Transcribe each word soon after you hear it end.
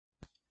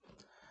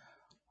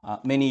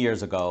Many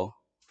years ago,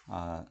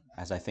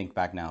 as I think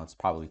back now, it's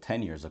probably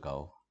 10 years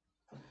ago,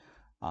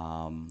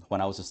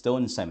 when I was still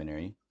in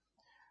seminary,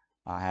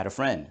 I had a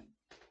friend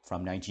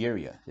from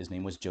Nigeria. His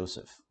name was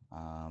Joseph.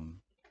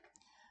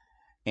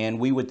 And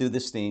we would do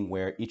this thing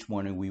where each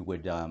morning we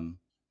would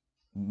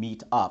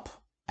meet up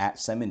at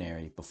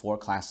seminary before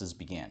classes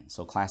began.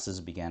 So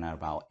classes began at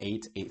about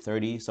 8,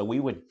 8:30. So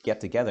we would get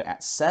together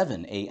at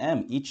 7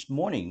 a.m. each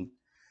morning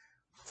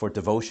for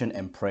devotion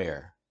and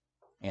prayer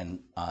and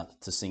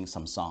to sing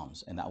some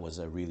psalms. And that was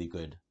a really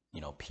good,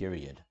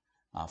 period.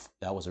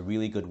 That was a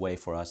really good way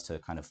for us to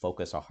kind of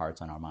focus our hearts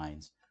and our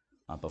minds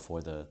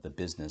before the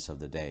business of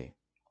the day.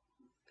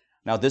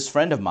 Now, this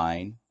friend of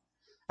mine,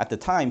 at the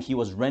time, he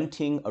was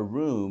renting a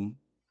room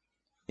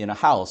in a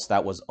house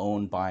that was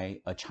owned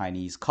by a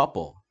Chinese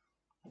couple.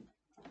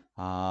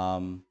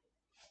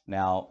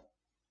 Now,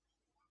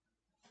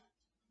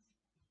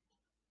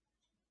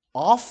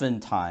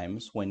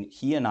 oftentimes when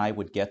he and I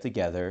would get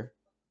together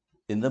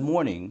in the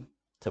morning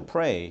to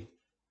pray,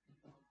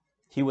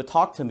 he would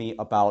talk to me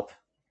about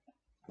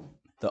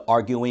the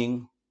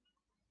arguing,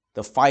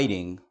 the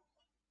fighting,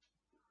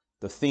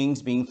 the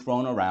things being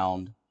thrown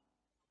around,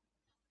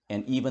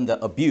 and even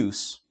the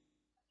abuse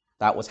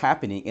that was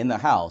happening in the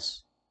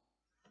house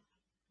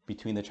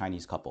between the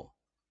Chinese couple.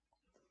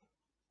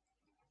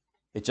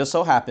 It just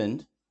so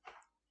happened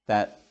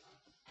that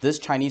this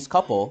Chinese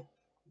couple,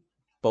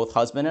 both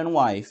husband and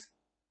wife,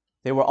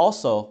 they were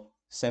also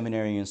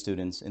seminarian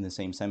students in the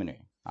same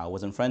seminary. I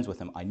wasn't friends with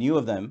them. I knew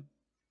of them.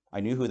 I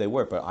knew who they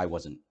were, but I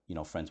wasn't,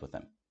 friends with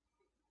them.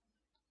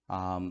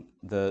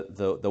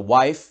 The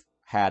wife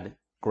had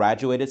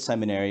graduated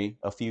seminary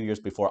a few years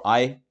before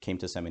I came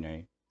to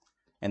seminary,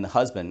 and the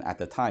husband at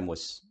the time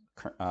was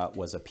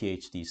a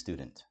PhD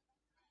student.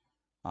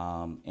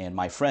 And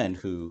my friend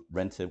who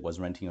was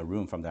renting a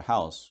room from their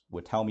house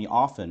would tell me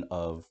often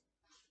of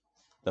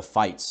the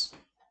fights,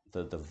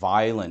 the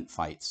violent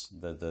fights,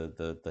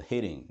 the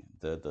hitting,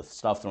 the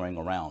stuff throwing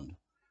around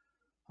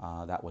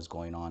that was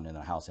going on in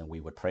the house, and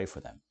we would pray for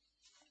them.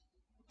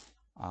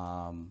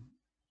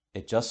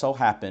 It just so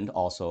happened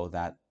also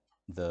that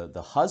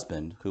the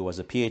husband, who was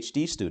a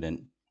PhD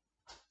student,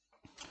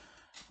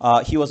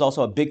 he was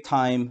also a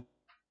big-time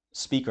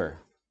speaker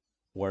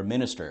or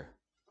minister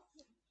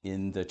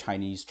in the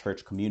Chinese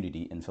church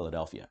community in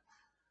Philadelphia.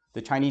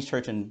 The Chinese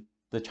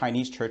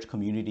church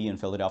community in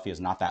Philadelphia is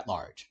not that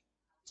large.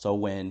 So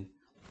when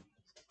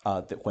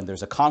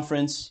there's a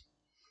conference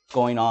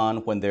going on,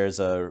 when there's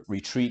a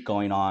retreat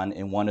going on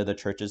in one of the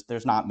churches,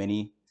 there's not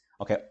many.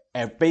 Okay,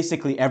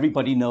 basically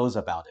everybody knows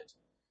about it.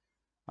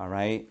 All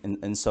right,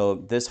 and so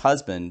this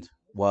husband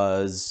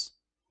was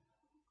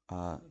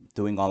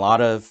doing a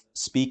lot of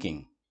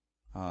speaking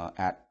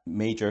at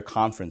major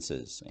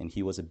conferences, and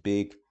he was a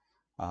big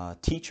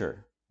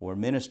teacher or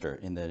minister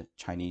in the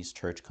Chinese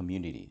church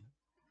community.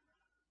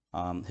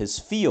 His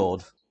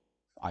field,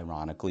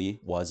 ironically,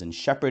 was in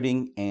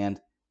shepherding and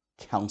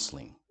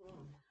counseling.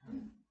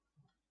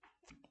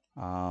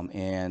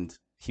 And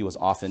he was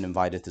often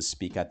invited to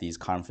speak at these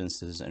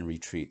conferences and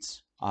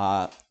retreats.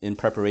 In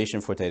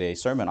preparation for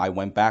today's sermon, I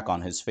went back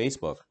on his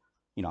Facebook.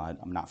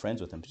 I'm not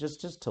friends with him, but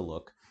just to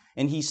look.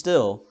 And he's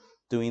still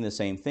doing the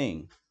same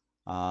thing.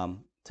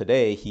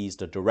 Today, he's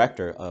the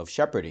director of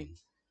shepherding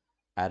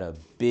at a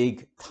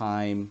big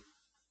time.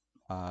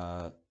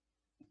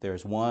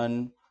 There's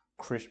one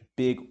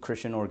big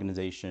Christian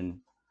organization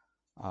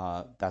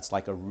that's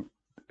like a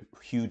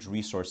huge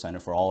resource center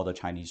for all the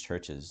Chinese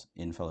churches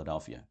in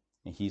Philadelphia.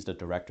 And he's the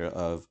director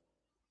of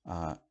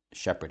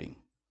shepherding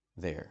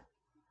there.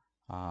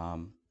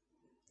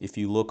 If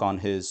you look on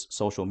his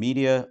social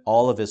media,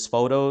 all of his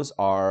photos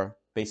are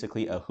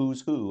basically a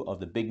who's who of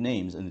the big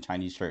names in the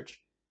Chinese church.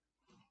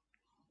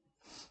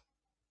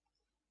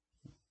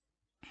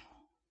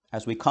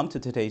 As we come to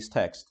today's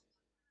text,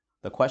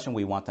 the question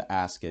we want to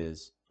ask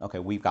is, okay,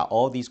 we've got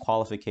all these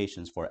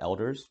qualifications for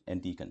elders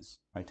and deacons,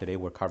 right? Today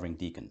we're covering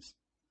deacons.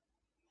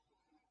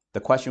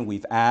 The question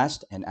we've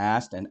asked and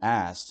asked and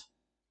asked,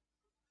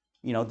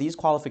 these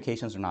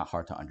qualifications are not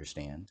hard to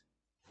understand,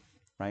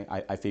 right?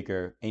 I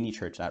figure any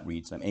church that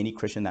reads them, any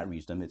Christian that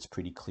reads them, it's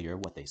pretty clear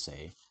what they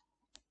say.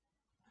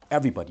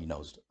 Everybody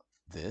knows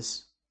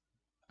this.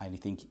 I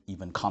think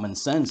even common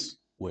sense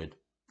would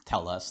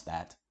tell us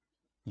that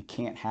you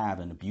can't have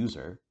an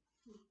abuser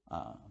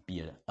be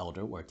an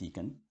elder or a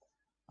deacon,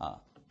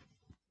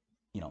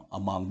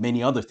 among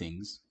many other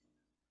things.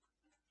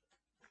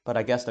 But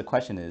I guess the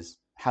question is,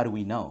 how do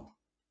we know?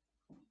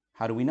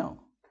 How do we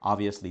know?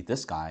 Obviously,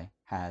 this guy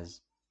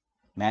has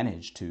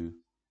managed to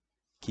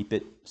keep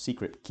it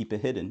secret, keep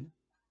it hidden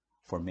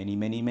for many,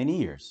 many, many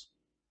years.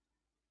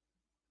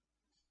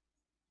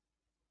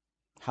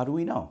 How do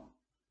we know?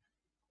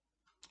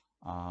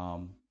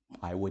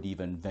 I would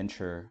even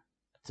venture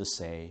to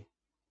say,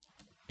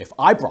 if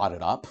I brought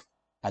it up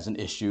as an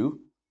issue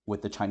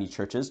with the Chinese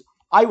churches,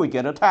 I would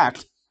get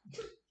attacked.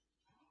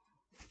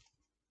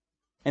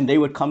 And they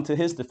would come to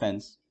his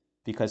defense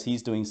because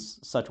he's doing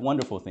such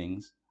wonderful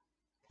things.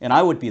 And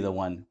I would be the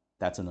one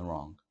that's in the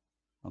wrong,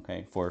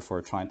 okay,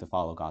 for trying to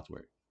follow God's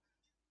word.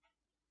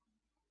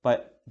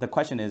 But the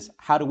question is,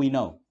 how do we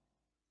know?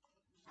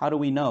 How do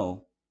we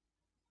know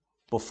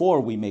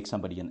before we make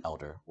somebody an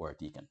elder or a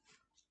deacon?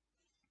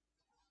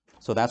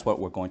 So that's what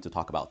we're going to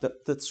talk about.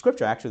 The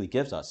scripture actually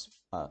gives us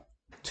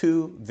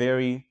two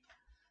very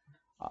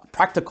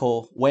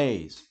practical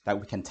ways that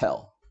we can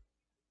tell,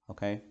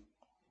 okay?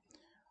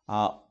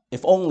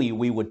 If only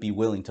we would be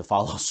willing to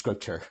follow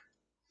scripture.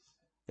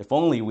 If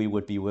only we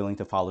would be willing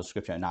to follow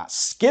scripture and not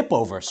skip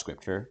over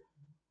scripture.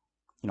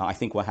 I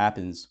think what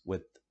happens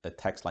with a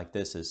text like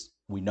this is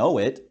we know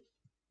it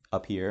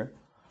up here,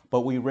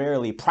 but we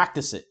rarely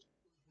practice it,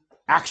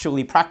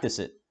 actually practice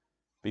it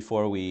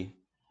before we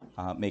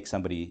make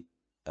somebody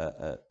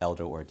an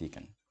elder or a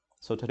deacon.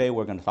 So today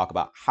we're going to talk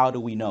about how do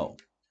we know.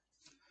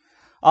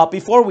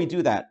 Before we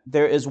do that,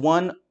 there is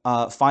one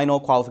final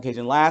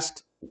qualification.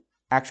 Last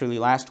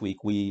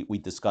week we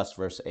discussed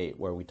verse 8,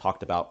 where we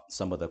talked about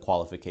some of the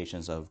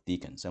qualifications of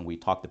deacons, and we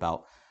talked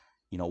about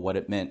what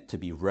it meant to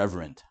be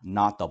reverent,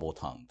 not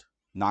double-tongued,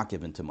 not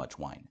given to much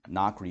wine,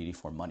 not greedy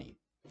for money.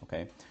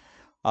 Okay.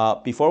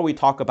 Before we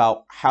talk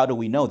about how do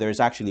we know, there's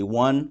actually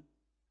one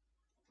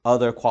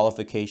other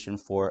qualification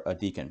for a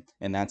deacon,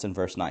 and that's in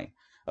verse 9.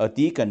 A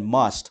deacon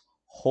must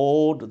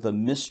hold the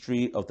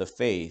mystery of the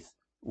faith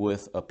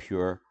with a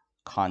pure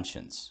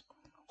conscience.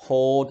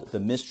 Hold the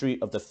mystery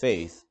of the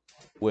faith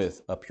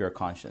with a pure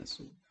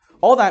conscience.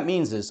 All that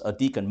means is a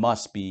deacon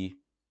must be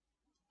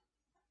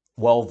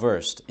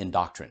well-versed in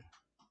doctrine.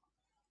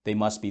 They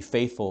must be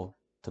faithful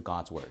to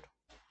God's word.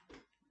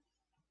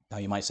 Now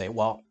you might say,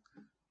 well,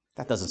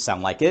 that doesn't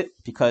sound like it,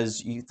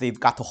 because they've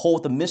got to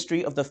hold the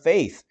mystery of the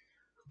faith.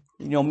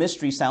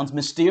 Mystery sounds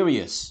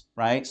mysterious,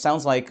 right?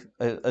 Sounds like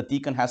a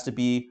deacon has to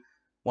be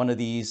one of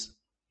these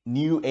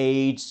new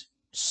age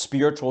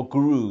spiritual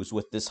gurus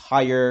with this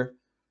higher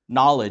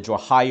knowledge or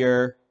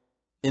higher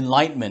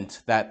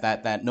enlightenment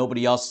that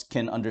nobody else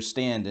can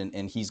understand,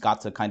 and he's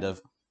got to kind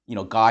of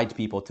guide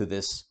people to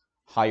this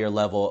higher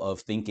level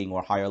of thinking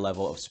or higher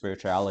level of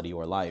spirituality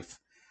or life.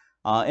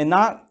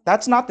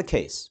 That's not the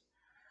case.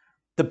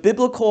 The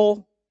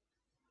biblical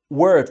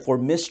word for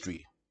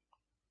mystery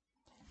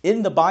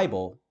in the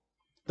Bible,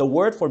 the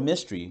word for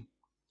mystery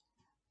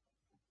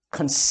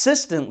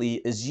consistently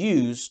is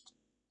used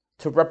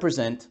to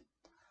represent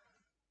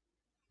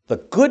the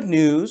good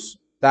news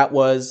that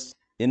was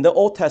in the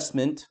Old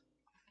Testament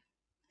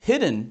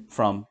hidden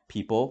from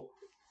people,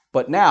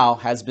 but now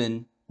has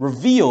been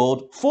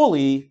revealed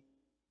fully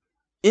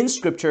in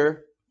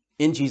Scripture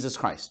in Jesus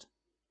Christ.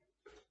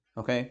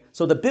 Okay?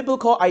 So the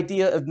biblical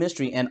idea of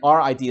mystery and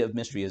our idea of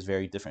mystery is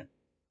very different.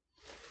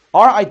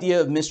 Our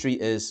idea of mystery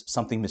is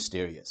something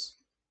mysterious.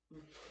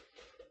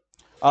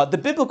 The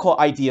biblical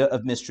idea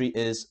of mystery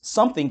is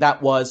something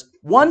that was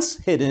once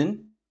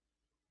hidden,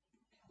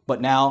 but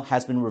now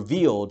has been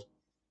revealed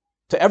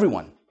to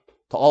everyone,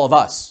 to all of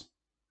us,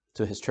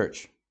 to his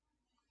church.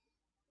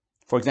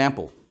 For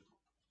example,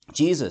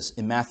 Jesus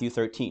in Matthew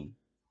 13,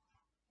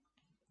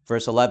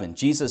 verse 11.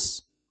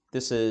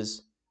 This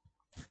is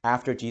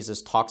after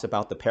Jesus talks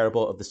about the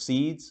parable of the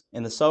seeds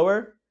and the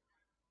sower.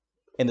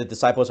 And the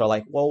disciples are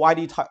like, well, why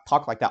do you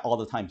talk like that all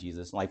the time,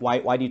 Jesus? Like,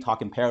 why do you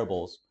talk in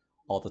parables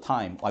all the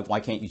time? Like, why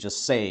can't you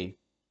just say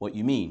what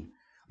you mean?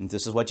 And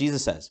this is what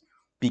Jesus says.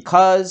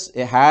 Because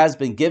it has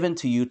been given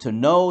to you to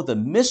know the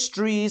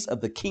mysteries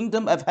of the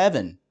kingdom of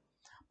heaven,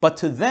 but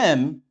to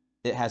them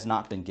it has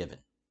not been given.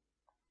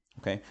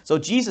 Okay, so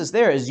Jesus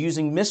there is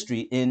using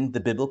mystery in the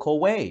biblical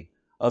way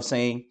of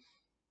saying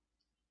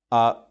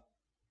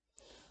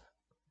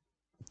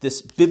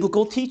this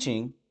biblical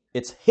teaching,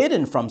 it's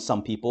hidden from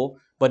some people,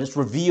 but it's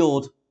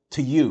revealed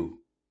to you.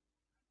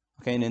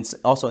 Okay, and it's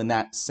also in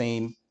that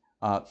same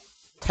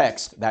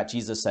text that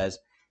Jesus says,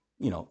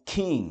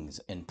 kings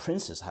and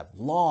princes have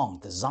long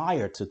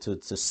desired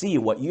to see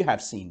what you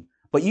have seen,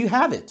 but you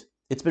have it.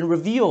 It's been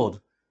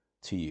revealed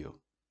to you.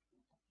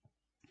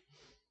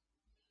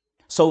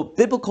 So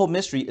biblical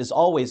mystery is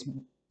always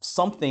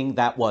something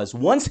that was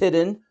once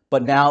hidden,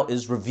 but now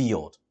is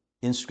revealed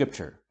in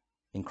Scripture,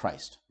 in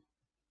Christ.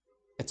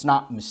 It's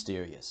not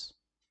mysterious.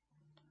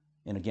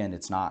 And again,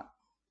 it's not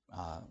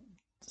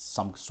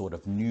some sort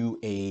of new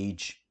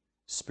age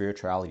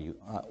spirituality.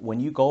 When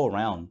you go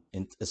around,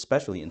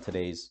 especially in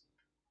today's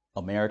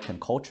American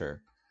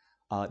culture,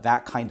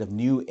 that kind of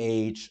new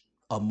age,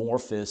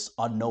 amorphous,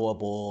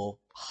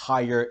 unknowable,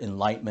 higher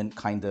enlightenment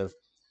kind of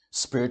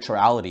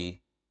spirituality,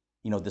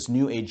 this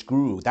new age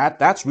guru,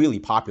 that's really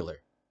popular,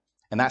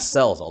 and that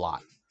sells a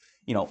lot.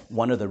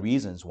 One of the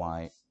reasons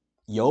why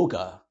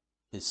yoga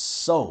is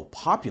so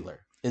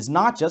popular is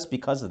not just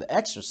because of the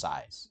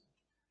exercise.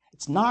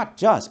 It's not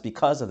just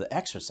because of the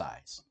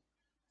exercise.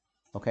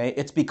 Okay?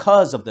 It's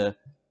because of the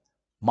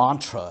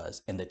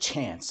mantras and the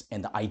chants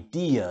and the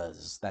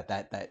ideas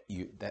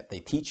that they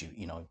teach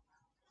you,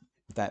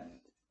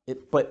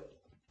 but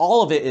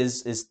all of it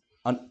is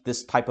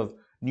this type of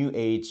new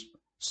age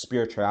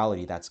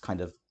spirituality that's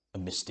kind of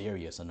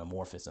mysterious and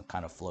amorphous and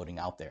kind of floating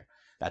out there.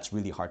 That's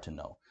really hard to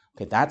know.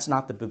 Okay, that's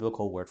not the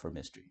biblical word for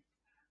mystery.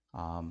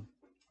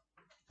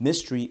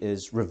 Mystery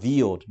is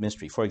revealed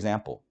mystery. For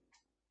example,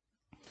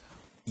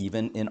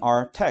 even in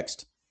our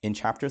text, in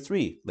chapter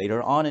 3.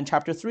 Later on in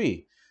chapter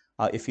 3,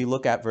 if you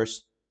look at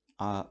verse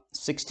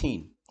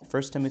 16,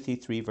 1 Timothy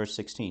 3, verse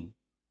 16,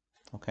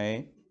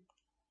 okay?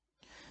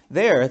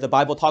 There, the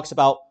Bible talks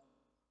about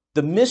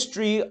the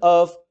mystery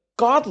of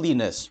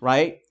godliness,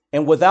 right?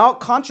 And without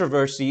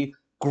controversy,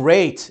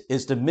 great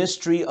is the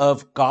mystery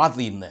of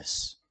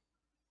godliness.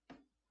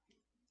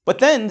 But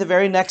then the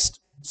very next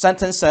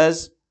sentence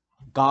says,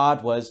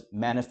 God was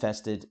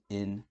manifested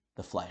in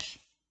the flesh.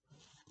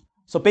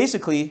 So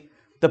basically,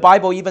 the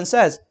Bible even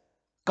says,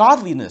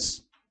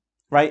 godliness,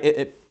 right?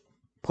 It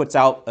puts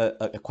out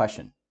a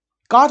question.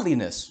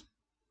 Godliness,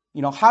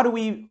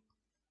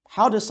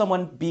 how does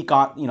someone be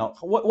God?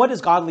 What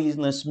does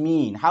godliness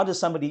mean? How does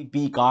somebody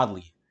be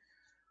godly?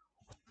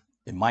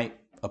 It might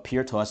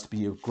appear to us to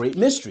be a great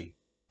mystery,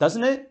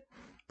 doesn't it?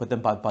 But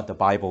the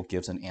Bible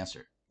gives an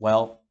answer.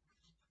 Well,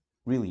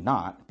 really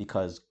not,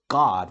 because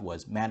God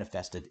was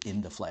manifested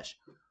in the flesh.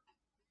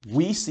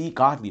 We see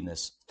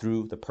godliness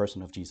through the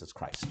person of Jesus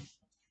Christ.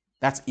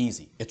 That's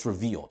easy. It's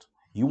revealed.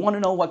 You want to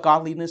know what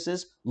godliness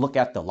is? Look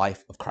at the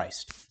life of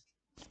Christ.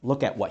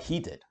 Look at what he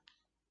did.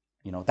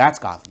 That's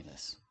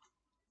godliness.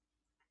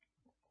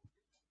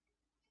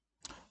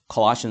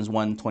 Colossians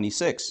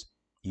 1:26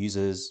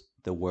 uses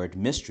the word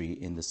mystery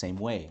in the same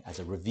way as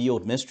a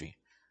revealed mystery.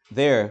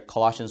 There,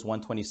 Colossians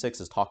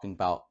 1:26 is talking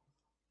about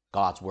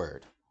God's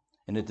word.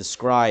 And it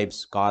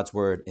describes God's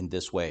word in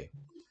this way.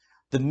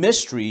 The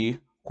mystery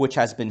which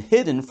has been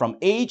hidden from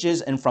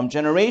ages and from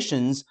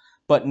generations,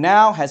 but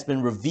now has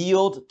been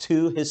revealed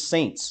to his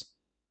saints.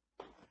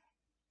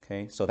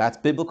 Okay, so that's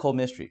biblical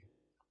mystery.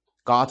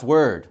 God's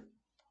word,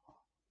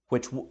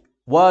 which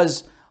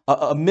was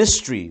a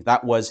mystery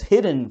that was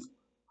hidden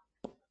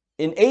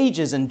in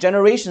ages and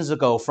generations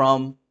ago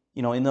from,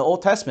 in the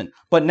Old Testament,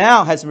 but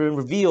now has been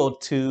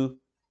revealed to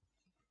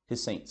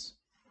his saints.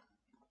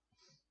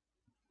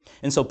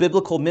 And so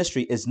biblical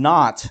mystery is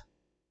not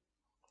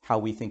how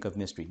we think of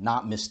mystery,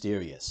 not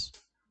mysterious.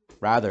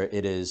 Rather,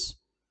 it is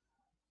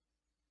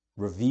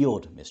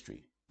revealed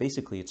mystery.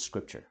 Basically, it's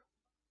scripture.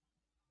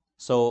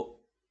 So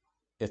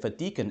if a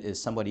deacon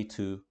is somebody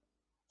to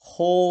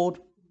hold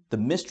the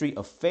mystery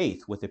of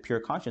faith with a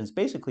pure conscience,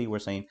 basically we're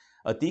saying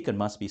a deacon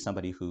must be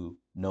somebody who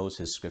knows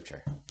his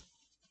scripture,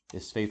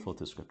 is faithful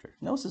to scripture,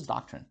 knows his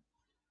doctrine.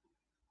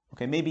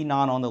 Okay, maybe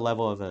not on the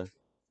level of an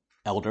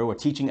elder or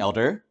teaching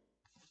elder,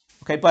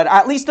 okay, but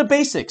at least the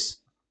basics.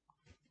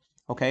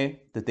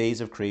 Okay, the days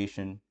of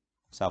creation,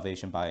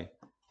 salvation by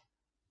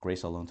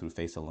grace alone, through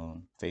faith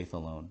alone,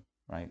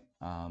 right?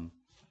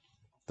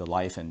 The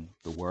life and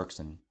the works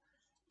and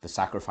the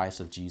sacrifice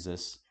of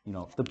Jesus,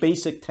 the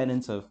basic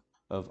tenets of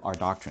our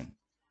doctrine.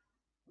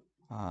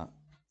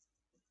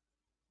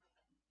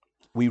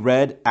 We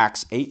read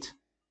Acts 8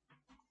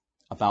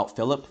 about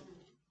Philip,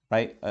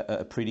 right?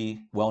 A pretty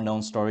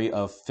well-known story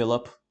of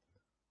Philip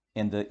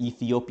and the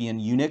Ethiopian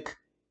eunuch.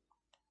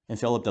 And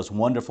Philip does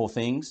wonderful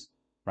things,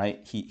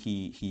 right?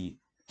 He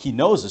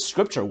knows the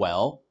scripture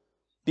well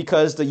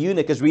because the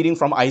eunuch is reading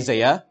from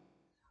Isaiah,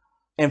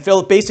 and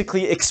Philip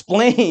basically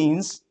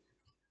explains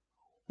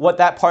what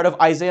that part of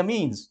Isaiah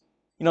means.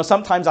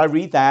 Sometimes I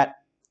read that,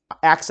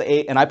 Acts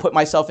 8, and I put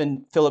myself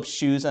in Philip's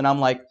shoes, and I'm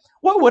like,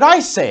 what would I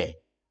say?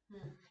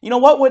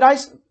 What would I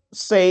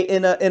say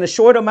in a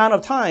short amount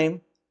of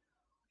time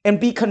and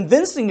be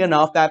convincing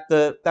enough that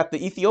the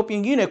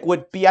Ethiopian eunuch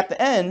would be at the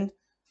end,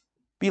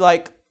 be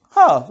like,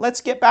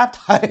 let's get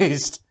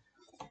baptized.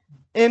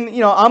 And,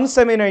 I'm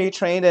seminary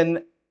trained,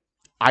 and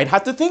I'd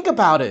have to think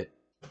about it,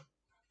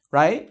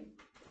 right?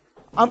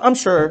 I'm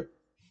sure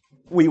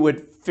we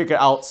would figure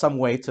out some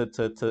way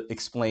to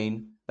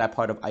explain that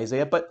part of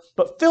Isaiah. But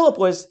Philip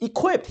was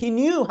equipped. He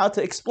knew how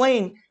to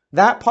explain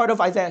that part of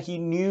Isaiah. He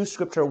knew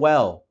scripture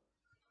well.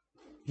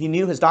 He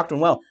knew his doctrine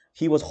well.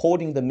 He was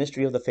holding the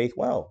mystery of the faith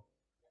well.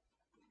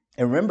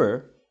 And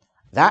remember,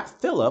 that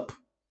Philip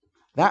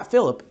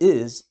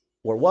is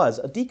or was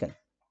a deacon.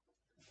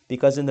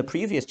 Because in the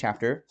previous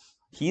chapter,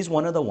 he's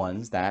one of the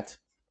ones that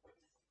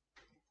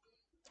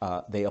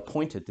they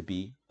appointed to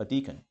be a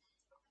deacon.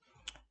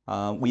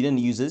 We didn't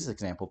use this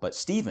example, but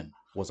Stephen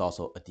was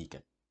also a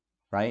deacon,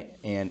 right?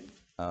 And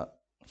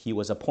he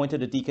was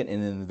appointed a deacon,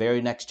 and in the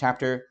very next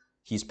chapter,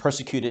 he's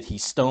persecuted,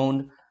 he's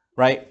stoned,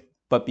 right?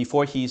 But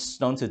before he's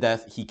stoned to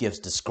death, he gives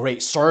this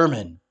great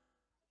sermon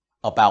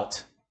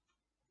about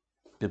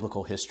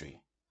biblical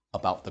history,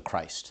 about the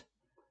Christ,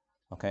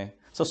 okay?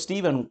 So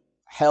Stephen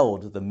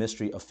held the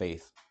mystery of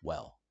faith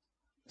well.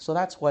 So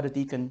that's what a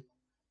deacon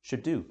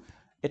should do.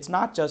 It's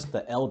not just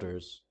the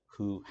elders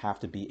who have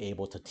to be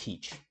able to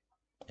teach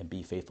and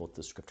be faithful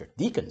to Scripture.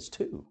 Deacons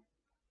too.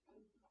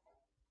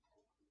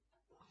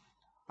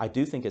 I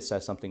do think it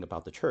says something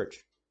about the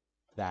church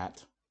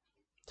that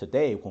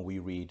today when we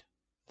read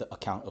the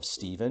account of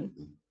Stephen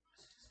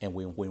and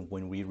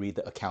when we read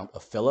the account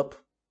of Philip,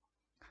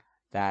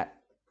 that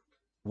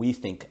we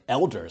think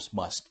elders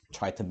must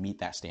try to meet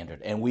that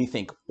standard. And we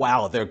think,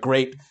 wow, they're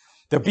great.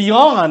 They're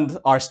beyond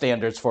our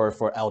standards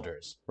for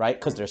elders, right?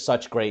 Because they're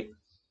such great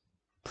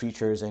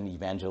preachers and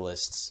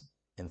evangelists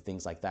and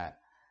things like that.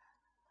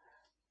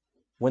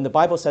 When the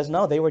Bible says,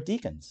 no, they were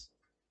deacons.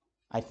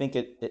 I think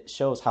it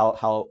shows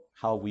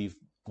how we've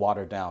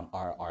watered down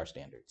our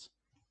standards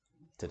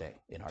today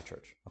in our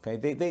church.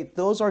 Okay,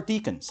 those are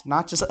deacons,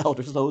 not just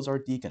elders. Those are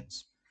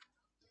deacons.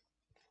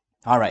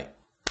 All right.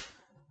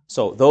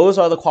 So those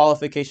are the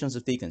qualifications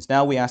of deacons.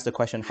 Now we ask the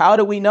question: how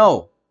do we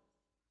know?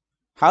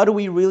 How do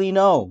we really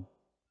know?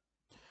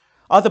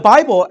 The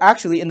Bible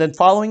actually, in the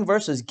following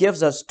verses,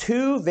 gives us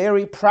two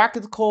very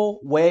practical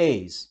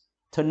ways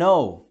to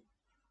know.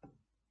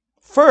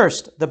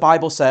 First, the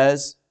Bible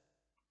says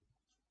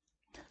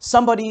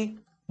somebody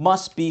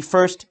must be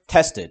first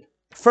tested.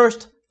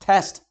 First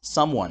test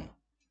someone.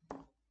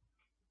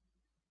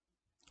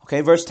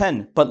 Okay, verse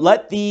 10. But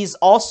let these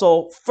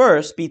also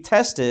first be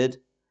tested,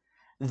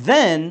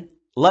 then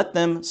let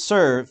them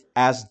serve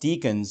as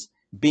deacons,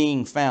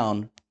 being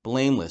found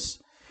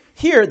blameless.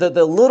 Here,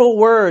 the little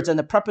words and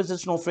the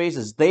prepositional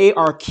phrases, they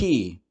are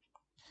key.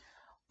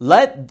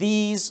 Let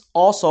these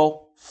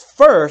also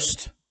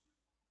first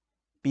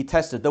be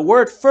tested. The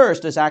word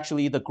first is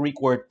actually the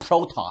Greek word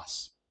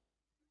protos.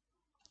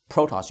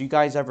 Protos. You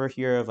guys ever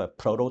hear of a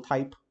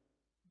prototype?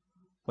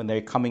 When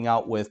they're coming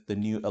out with the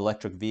new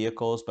electric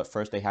vehicles, but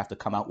first they have to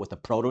come out with a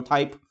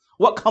prototype.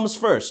 What comes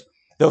first?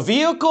 The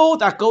vehicle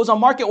that goes on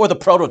market or the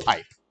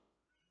prototype?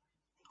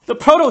 The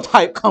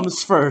prototype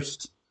comes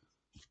first,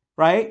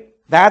 right?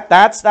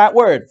 That's that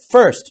word,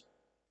 first.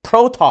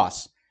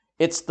 Protos.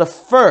 It's the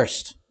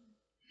first.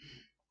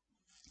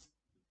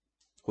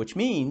 Which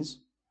means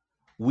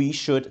we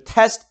should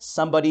test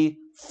somebody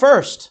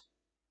first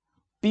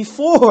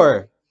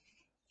before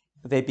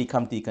they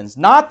become deacons,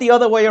 not the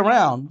other way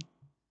around,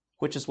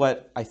 which is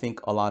what I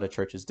think a lot of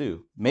churches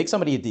do. Make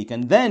somebody a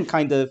deacon, then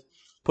kind of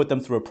put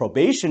them through a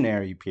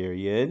probationary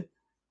period,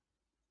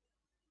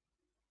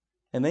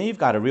 and then you've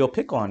got a real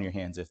pickle on your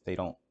hands if they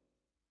don't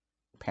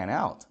pan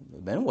out.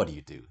 Then what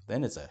do?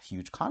 Then it's a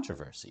huge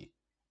controversy,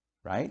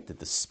 right? Did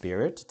the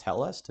Spirit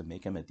tell us to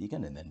make him a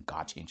deacon and then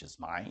God changed his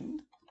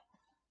mind,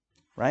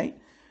 right?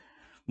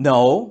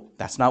 No,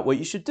 that's not what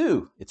you should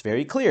do. It's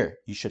very clear.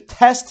 You should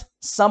test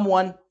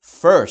someone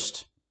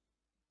first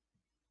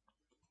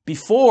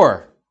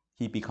before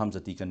he becomes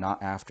a deacon,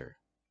 not after.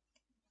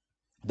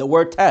 The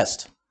word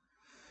test,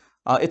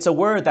 it's a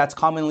word that's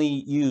commonly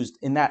used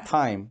in that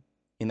time,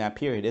 in that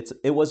period.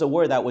 It was a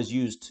word that was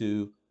used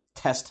to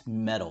test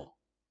metal.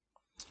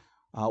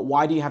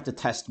 Why do you have to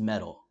test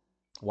metal?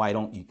 Why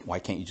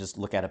can't you just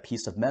look at a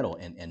piece of metal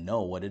and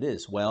know what it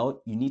is?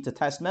 Well, you need to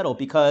test metal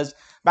because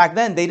back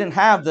then they didn't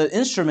have the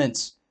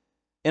instruments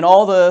and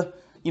all the,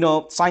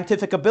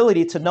 scientific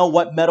ability to know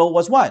what metal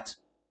was what,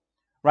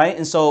 right?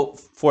 And so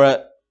for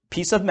a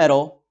piece of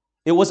metal,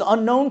 it was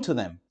unknown to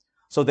them.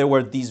 So there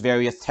were these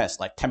various tests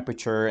like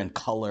temperature and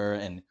color,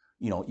 and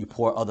you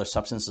pour other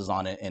substances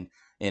on it,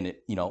 and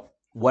it,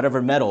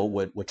 whatever metal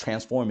would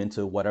transform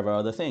into whatever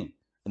other thing,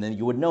 and then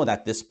you would know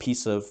that this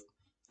piece of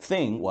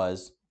thing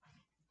was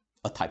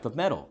a type of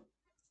metal.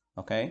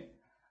 Okay,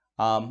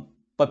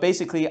 but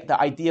basically the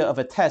idea of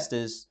a test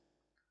is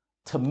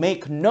to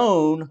make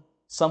known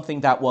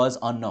something that was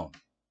unknown,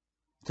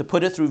 to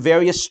put it through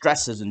various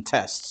stresses and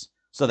tests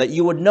so that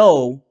you would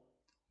know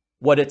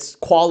what its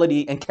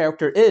quality and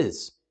character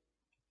is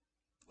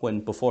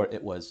when before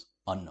it was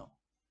unknown.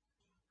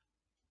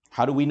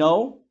 How do we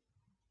know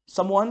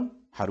someone?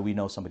 How do we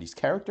know somebody's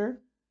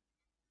character?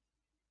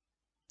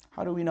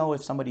 How do we know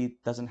if somebody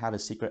doesn't have a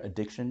secret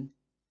addiction?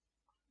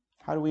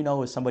 How do we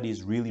know if somebody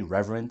is really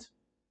reverent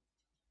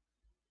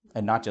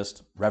and not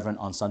just reverent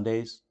on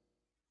Sundays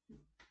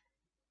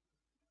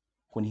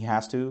when he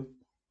has to,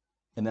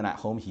 and then at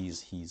home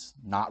he's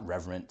not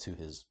reverent to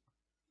his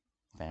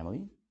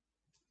family?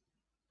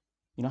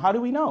 How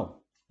do we know?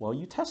 Well,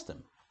 you test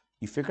them.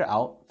 You figure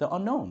out the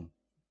unknown.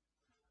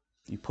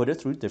 You put it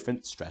through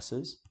different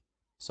stresses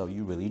so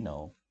you really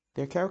know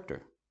their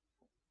character.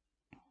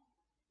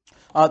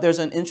 There's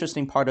an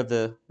interesting part of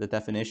the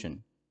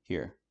definition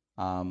here.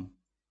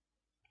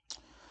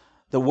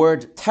 The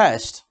word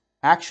test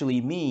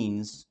actually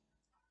means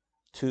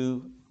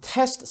to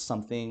test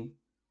something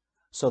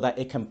so that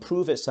it can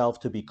prove itself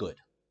to be good.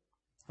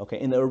 Okay,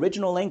 in the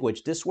original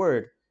language, this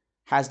word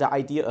has the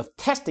idea of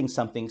testing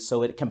something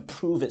so it can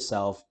prove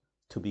itself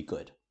to be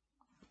good.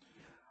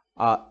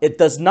 It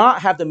does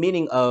not have the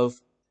meaning of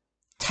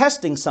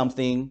testing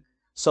something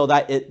so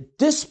that it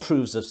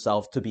disproves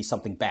itself to be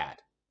something bad.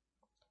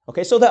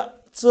 Okay, so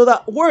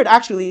that word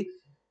actually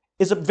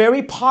is a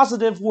very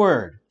positive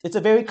word. It's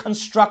a very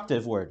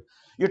constructive word.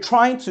 You're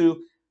trying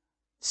to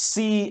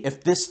see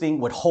if this thing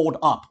would hold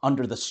up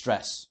under the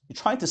stress. You're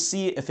trying to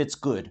see if it's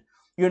good.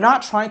 You're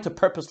not trying to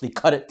purposely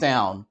cut it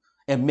down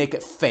and make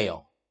it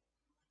fail.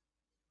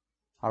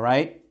 All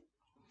right?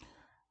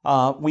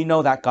 We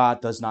know that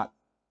God does not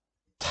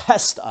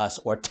test us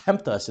or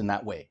tempt us in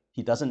that way.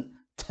 He doesn't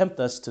tempt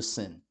us to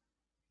sin.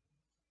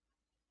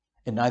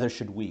 And neither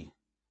should we.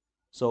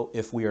 So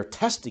if we are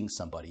testing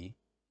somebody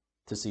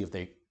to see if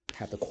they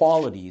have the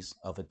qualities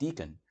of a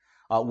deacon,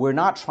 we're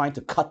not trying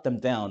to cut them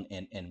down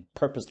and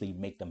purposely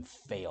make them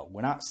fail.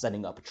 We're not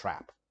setting up a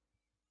trap,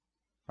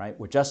 right?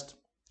 We're just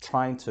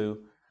trying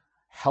to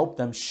help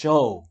them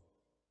show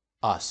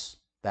us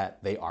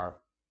that they are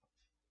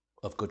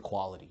of good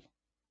quality.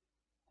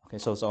 Okay,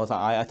 so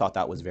I thought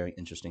that was very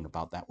interesting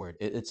about that word.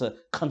 It's a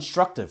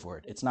constructive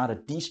word. It's not a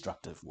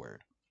destructive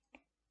word.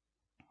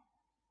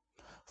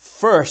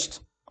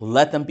 First,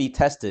 let them be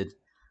tested,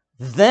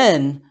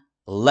 then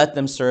let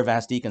them serve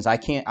as deacons. I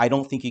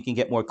don't think you can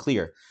get more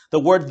clear. The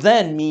word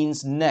then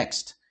means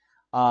next.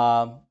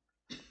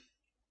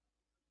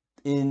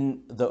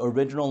 In the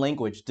original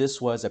language,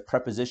 this was a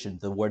preposition.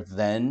 The word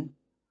then,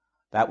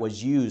 that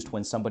was used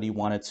when somebody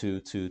wanted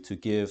to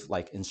give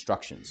like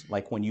instructions.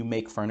 Like when you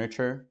make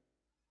furniture,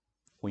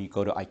 when you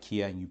go to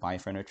IKEA and you buy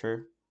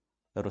furniture,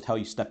 it'll tell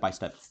you step by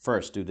step.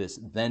 First do this,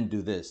 then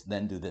do this,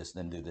 then do this,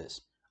 then do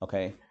this.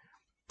 Okay?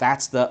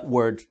 That's the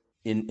word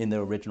in the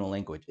original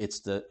language. It's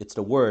the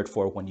word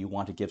for when you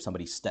want to give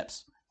somebody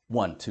steps.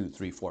 1, 2,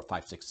 3, 4,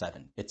 5, 6,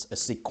 7. It's a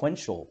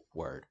sequential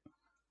word.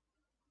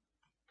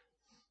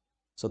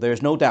 So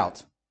there's no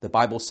doubt the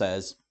Bible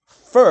says,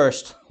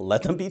 first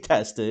let them be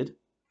tested,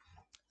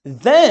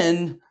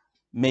 then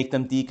make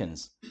them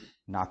deacons,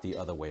 not the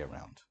other way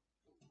around.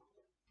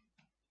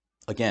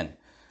 Again,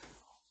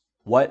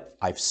 what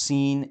I've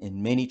seen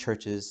in many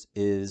churches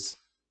is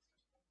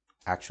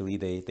actually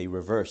they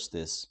reverse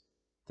this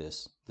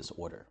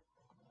order.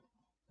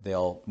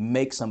 They'll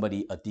make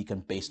somebody a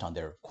deacon based on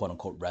their quote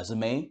unquote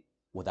resume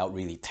without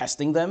really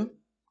testing them,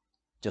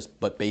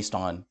 but based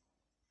on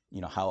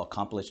how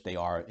accomplished they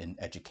are in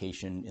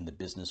education, in the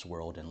business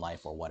world, in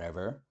life, or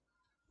whatever.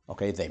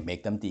 Okay, they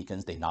make them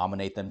deacons, they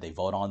nominate them, they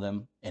vote on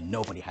them, and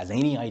nobody has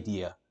any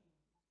idea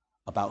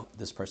about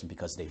this person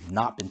because they've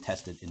not been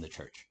tested in the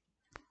church.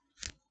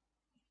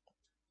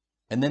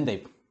 And then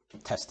they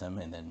test them,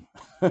 and then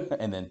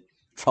and then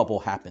trouble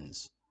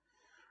happens.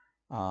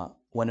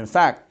 When in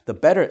fact, the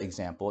better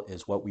example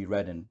is what we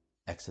read in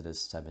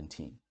Exodus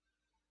 17.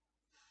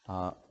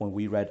 When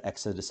we read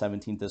Exodus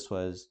 17,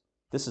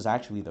 this is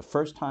actually the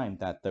first time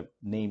that the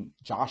name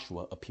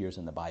Joshua appears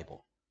in the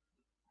Bible.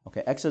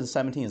 Okay, Exodus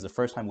 17 is the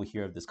first time we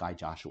hear of this guy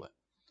Joshua.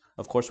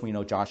 Of course, we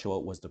know Joshua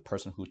was the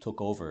person who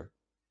took over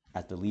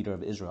as the leader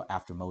of Israel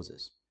after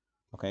Moses.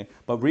 Okay,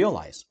 but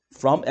realize,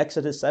 from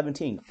Exodus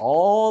 17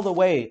 all the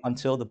way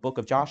until the book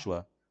of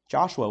Joshua,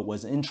 Joshua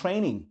was in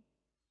training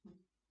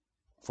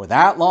for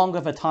that long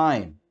of a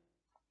time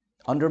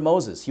under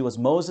Moses. He was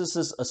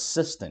Moses'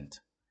 assistant.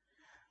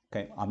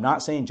 Okay, I'm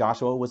not saying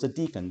Joshua was a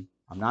deacon.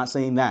 I'm not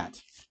saying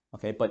that.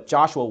 Okay, but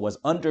Joshua was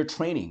under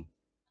training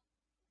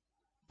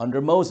under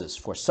Moses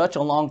for such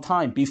a long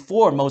time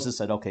before Moses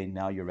said, okay,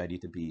 now you're ready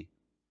to be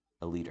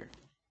a leader.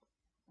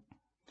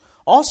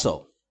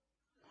 Also,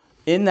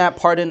 in that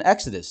part in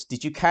Exodus,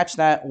 did you catch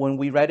that when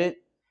we read it?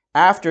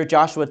 After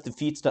Joshua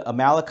defeats the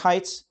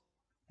Amalekites,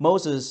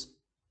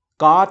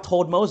 God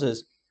told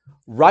Moses,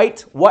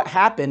 write what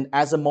happened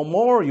as a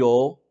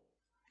memorial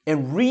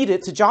and read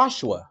it to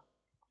Joshua.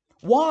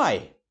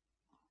 Why?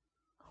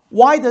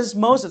 Why does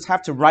Moses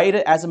have to write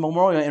it as a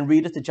memorial and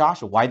read it to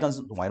Joshua? Why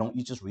don't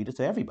you just read it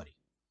to everybody?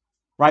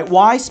 Right?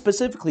 Why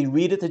specifically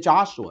read it to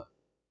Joshua?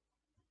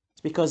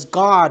 It's because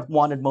God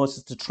wanted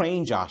Moses to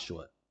train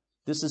Joshua.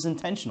 This is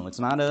intentional. It's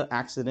not an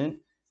accident.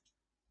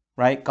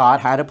 Right? God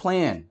had a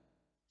plan.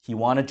 He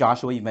wanted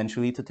Joshua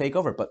eventually to take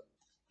over, but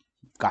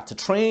got to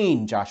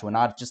train Joshua,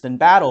 not just in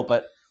battle,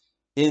 but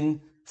in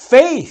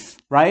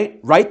faith, right?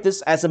 Write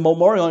this as a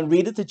memorial and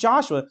read it to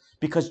Joshua,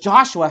 because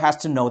Joshua has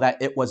to know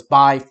that it was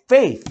by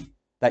faith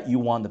that you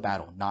won the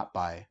battle, not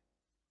by,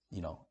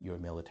 your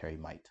military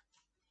might.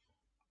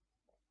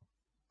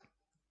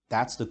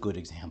 That's the good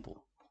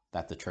example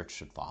that the church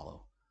should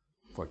follow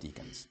for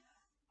deacons.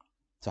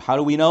 So how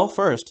do we know?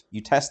 First, you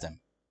test him.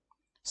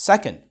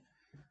 Second,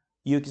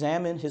 you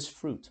examine his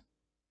fruit,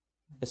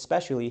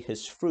 especially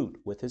his fruit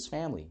with his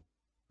family,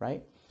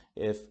 right?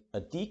 If a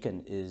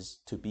deacon is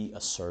to be a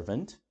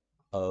servant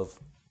of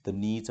the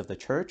needs of the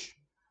church,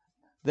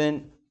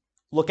 then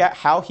look at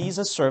how he's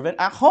a servant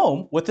at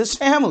home with his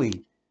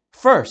family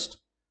first,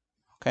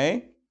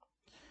 okay?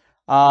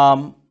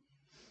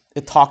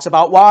 It talks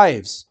about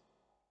wives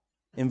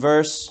in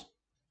verse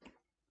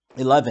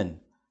 11.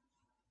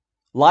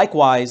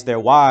 Likewise, their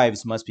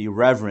wives must be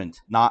reverent,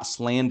 not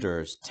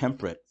slanderers,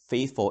 temperate,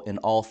 faithful in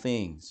all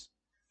things.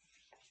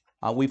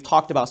 We've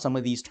talked about some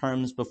of these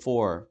terms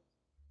before.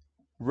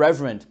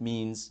 Reverent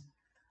means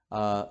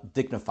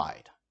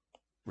dignified,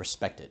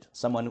 respected,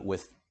 someone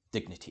with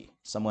dignity,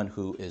 someone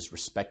who is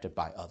respected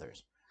by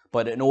others.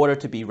 But in order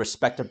to be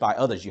respected by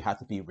others, you have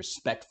to be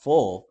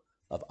respectful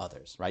of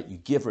others, right? You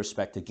give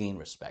respect to gain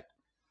respect.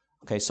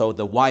 Okay, so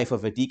the wife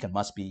of a deacon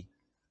must be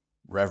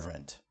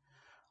reverent.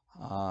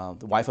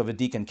 The wife of a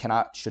deacon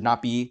should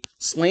not be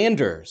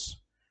slanderers.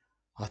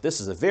 This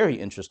is a very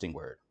interesting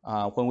word.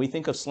 When we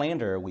think of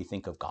slander, we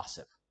think of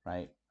gossip,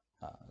 right?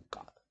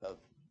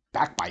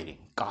 Backbiting,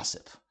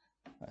 gossip,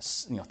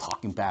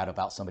 talking bad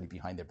about somebody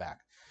behind their back.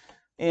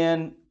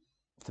 And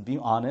to be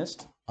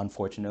honest,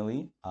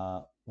 unfortunately,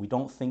 we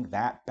don't think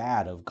that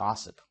bad of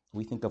gossip.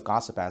 We think of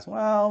gossip as,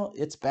 well,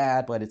 it's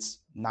bad, but it's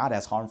not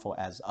as harmful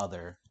as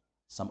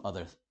some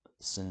other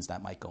sins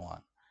that might go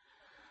on.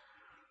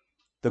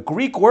 The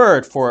Greek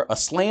word for a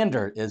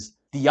slander is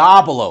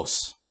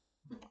diabolos.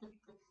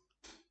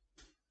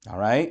 All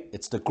right?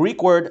 It's the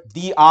Greek word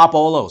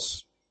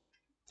diabolos,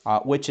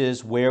 which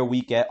is where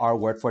we get our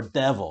word for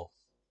devil,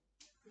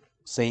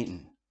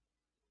 Satan,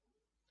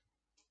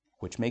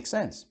 which makes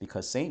sense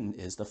because Satan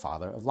is the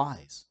father of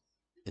lies.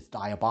 It's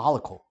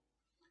diabolical.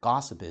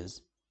 Gossip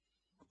is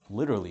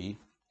literally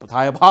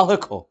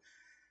diabolical,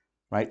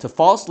 right? To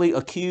falsely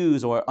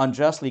accuse or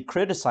unjustly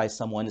criticize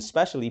someone,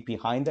 especially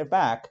behind their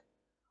back,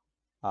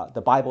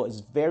 the Bible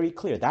is very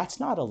clear. That's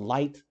not a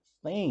light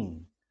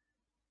thing.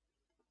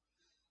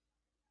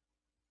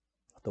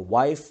 The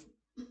wife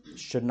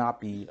should not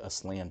be a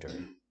slanderer.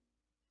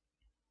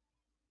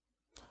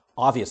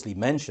 Obviously,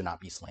 men should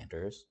not be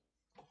slanderers.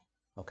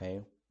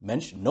 Okay?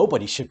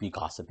 Nobody should be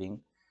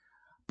gossiping.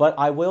 But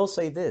I will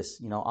say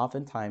this,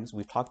 oftentimes,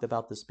 we've talked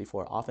about this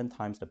before,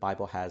 oftentimes the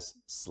Bible has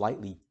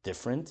slightly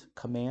different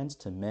commands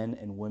to men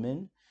and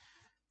women.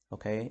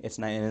 Okay? It's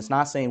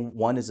not saying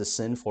one is a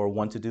sin for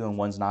one to do and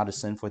one's not a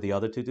sin for the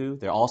other to do.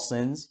 They're all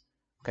sins.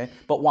 Okay?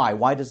 But why?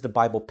 Why does the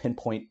Bible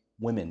pinpoint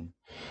women,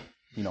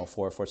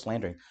 for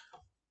slandering?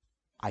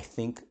 I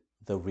think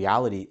the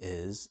reality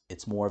is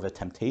it's more of a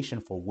temptation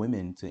for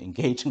women to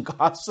engage in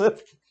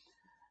gossip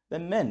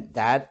than men.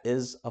 That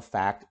is a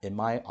fact in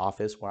my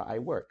office where I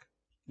work.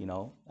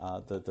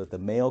 The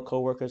male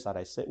coworkers that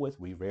I sit with,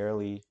 we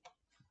rarely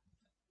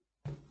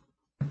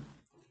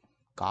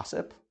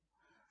gossip.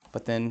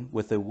 But then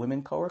with the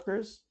women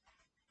coworkers,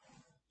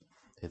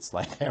 it's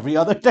like every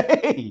other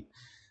day.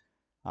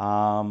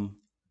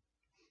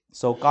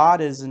 So God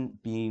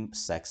isn't being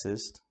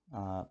sexist,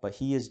 but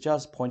he is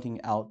just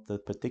pointing out the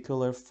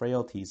particular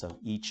frailties of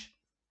each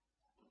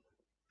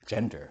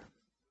gender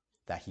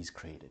that he's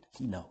created.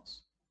 He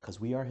knows, because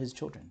we are his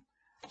children.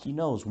 He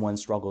knows one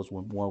struggles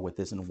more with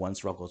this and one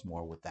struggles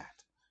more with that.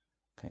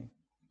 Okay.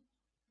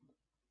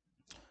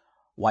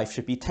 Wife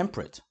should be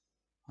temperate,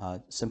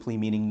 simply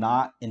meaning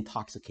not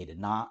intoxicated,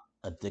 not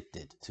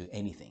addicted to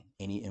anything,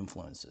 any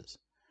influences.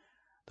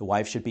 The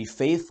wife should be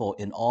faithful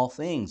in all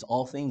things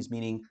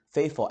meaning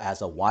faithful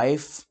as a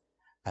wife,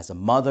 as a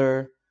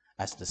mother,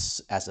 as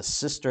a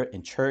sister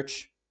in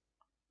church.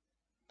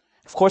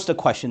 Of course, the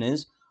question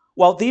is,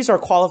 well, these are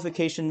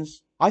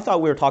qualifications. I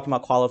thought we were talking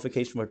about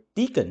qualifications for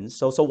deacons,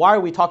 so why are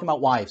we talking about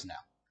wives now?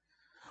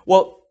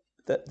 Well,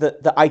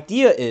 the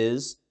idea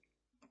is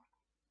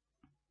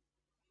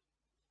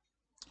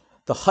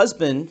the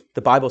husband,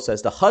 the Bible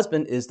says, the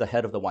husband is the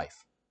head of the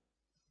wife.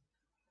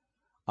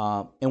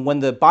 And when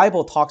the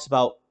Bible talks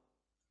about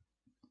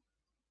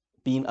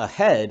being a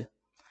head,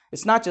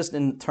 it's not just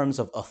in terms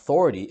of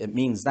authority, it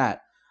means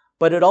that,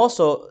 but it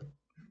also,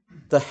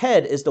 the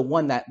head is the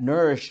one that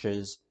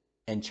nourishes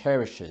and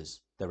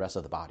cherishes the rest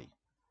of the body.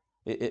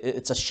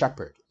 It's a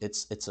shepherd.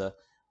 It's a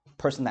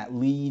person that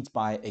leads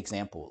by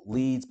example,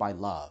 leads by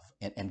love,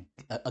 and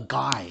a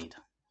guide.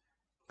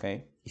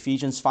 Okay?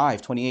 Ephesians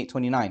 5, 28,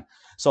 29.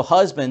 So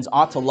husbands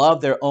ought to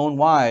love their own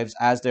wives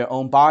as their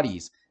own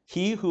bodies.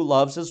 He who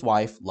loves his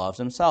wife loves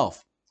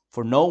himself.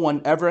 For no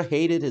one ever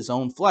hated his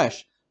own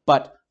flesh,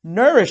 but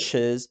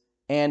nourishes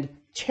and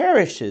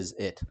cherishes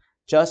it,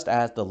 just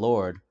as the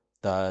Lord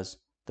does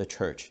the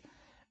church.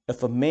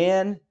 If a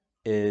man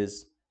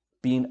is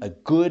being a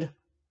good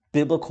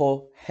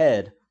biblical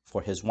head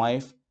for his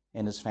wife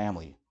and his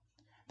family,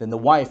 then the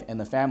wife and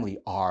the family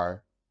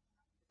are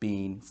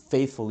being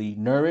faithfully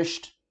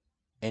nourished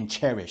and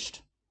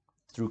cherished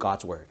through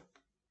God's word.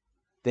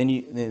 Then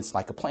it's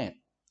like a plant,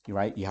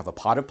 right? You have a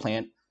potted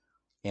plant,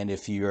 and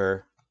if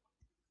you're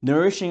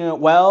nourishing it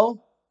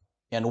well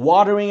and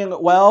watering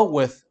it well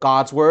with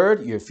God's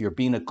word, if you're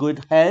being a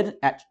good head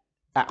at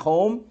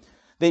home,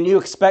 then you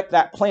expect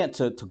that plant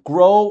to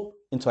grow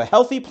into a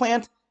healthy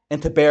plant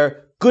and to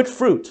bear good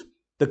fruit,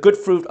 the good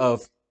fruit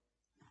of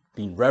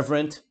being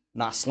reverent,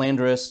 not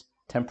slanderous,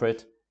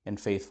 temperate, and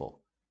faithful,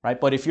 right?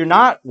 But if you're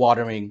not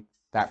watering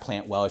that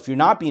plant well, if you're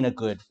not being a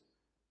good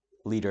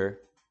leader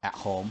at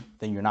home,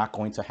 then you're not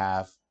going to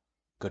have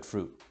good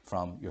fruit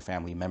from your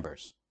family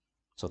members.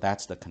 So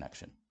that's the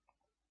connection.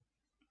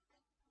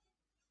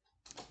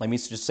 Let me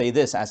just say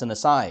this as an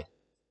aside.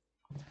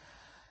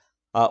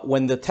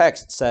 When the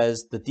text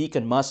says the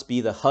deacon must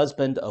be the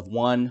husband of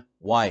one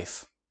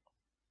wife,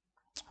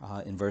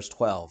 in verse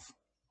 12,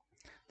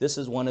 this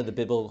is one of the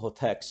biblical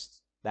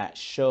texts that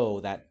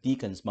show that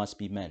deacons must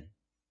be men.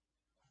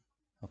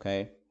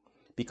 Okay?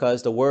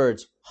 Because the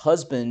words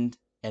husband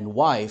and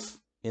wife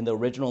in the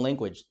original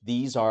language,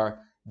 these are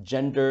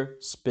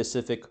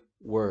gender-specific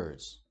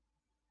words.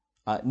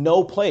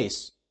 No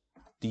place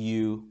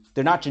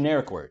they're not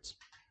generic words.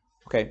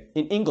 Okay?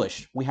 In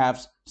English, we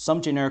have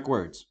some generic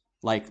words,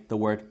 like the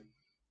word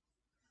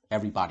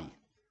everybody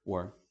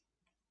or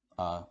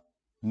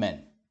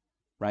men,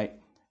 right?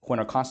 When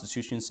our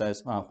Constitution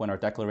says, when our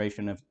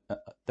Declaration of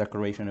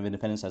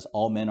Independence says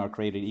all men are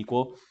created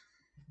equal,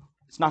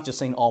 it's not just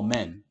saying all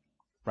men,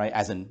 right,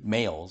 as in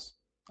males.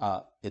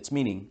 It's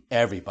meaning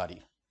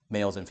everybody,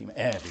 males and females,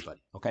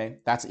 everybody, okay?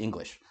 That's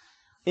English.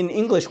 In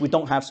English, we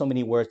don't have so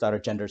many words that are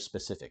gender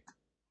specific.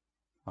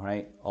 All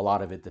right, a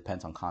lot of it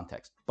depends on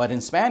context. But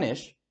in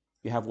Spanish,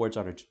 you have words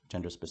that are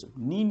gender specific.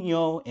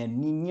 Niño and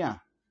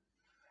niña.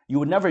 You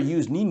would never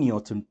use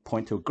niño to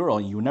point to a girl,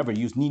 and you would never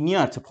use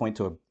niña to point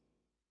to a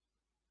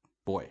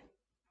boy.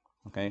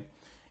 Okay?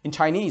 In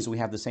Chinese, we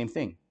have the same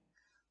thing.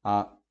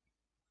 The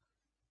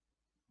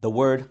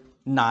word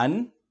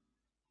nan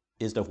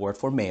is the word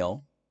for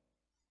male,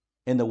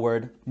 and the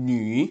word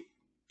nü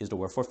is the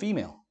word for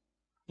female.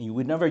 And you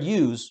would never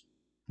use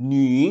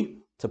nü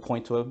to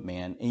point to a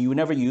man, and you would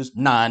never use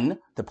nan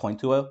to point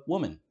to a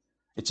woman.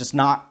 It's just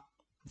not,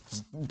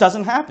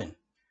 doesn't happen.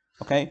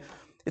 Okay?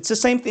 It's the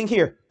same thing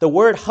here. The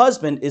word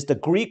husband is the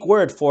Greek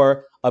word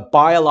for a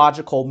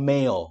biological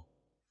male.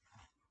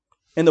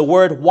 And the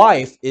word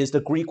wife is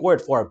the Greek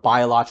word for a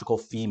biological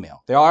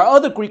female. There are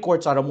other Greek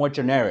words that are more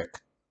generic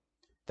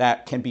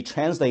that can be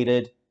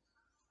translated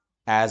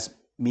as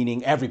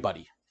meaning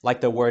everybody,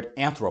 like the word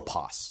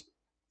anthropos.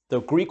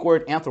 The Greek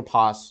word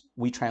anthropos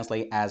we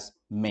translate as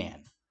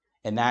man.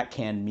 And that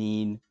can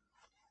mean,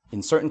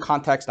 in certain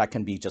contexts, that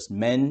can be just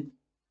men,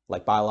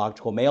 like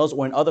biological males,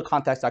 or in other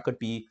contexts, that could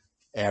be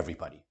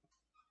everybody.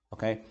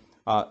 Okay?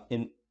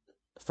 In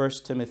 1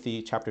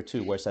 Timothy chapter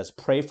 2, where it says,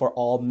 pray for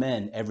all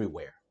men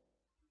everywhere.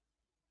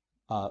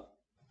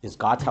 Is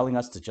God telling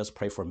us to just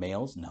pray for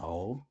males?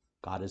 No.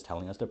 God is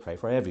telling us to pray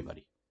for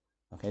everybody.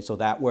 Okay, so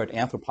that word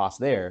anthropos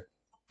there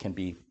can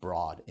be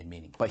broad in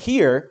meaning. But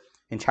here,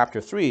 in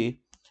chapter 3,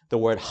 the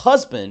word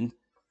husband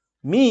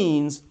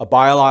means a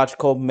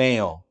biological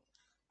male.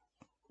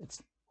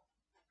 It's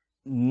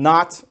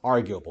not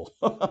arguable.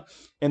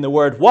 And the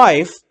word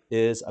wife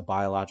is a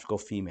biological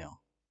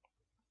female.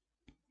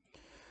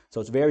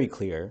 So it's very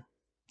clear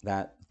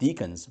that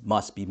deacons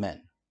must be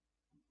men.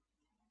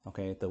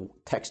 Okay, the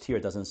text here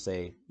doesn't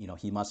say,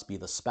 he must be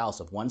the spouse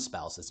of one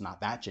spouse. It's not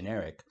that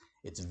generic.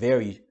 It's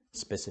very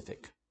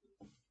specific.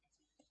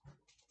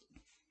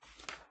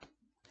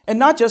 And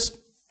not just,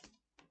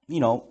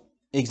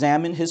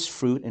 examine his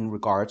fruit in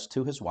regards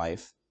to his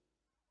wife,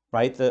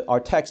 right?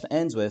 Our text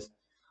ends with,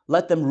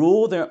 let them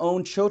rule their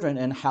own children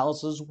and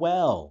houses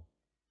well,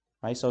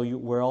 right? So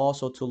we're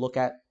also to look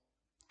at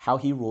how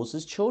he rules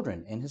his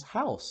children in his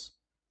house.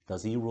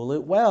 Does he rule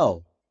it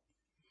well?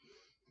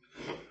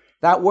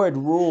 That word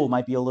rule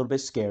might be a little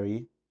bit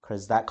scary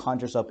because that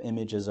conjures up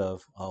images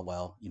of,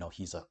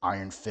 he's an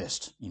iron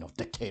fist,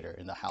 dictator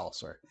in the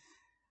house,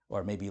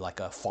 or maybe like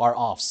a far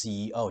off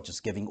CEO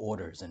just giving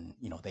orders and,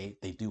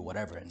 they do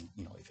whatever. And,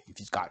 if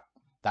he's got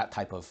that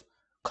type of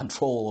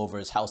control over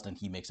his house, then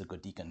he makes a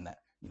good deacon. That,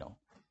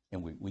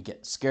 and we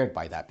get scared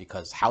by that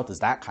because how does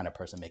that kind of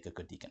person make a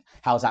good deacon?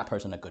 How is that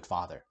person a good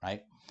father,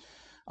 right?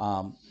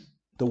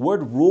 The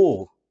word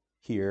rule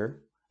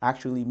here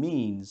actually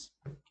means,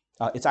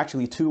 it's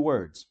actually two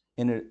words,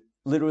 and it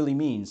literally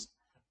means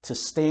to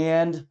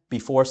stand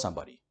before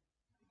somebody.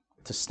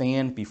 To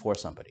stand before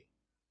somebody.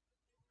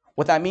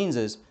 What that means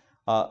is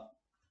to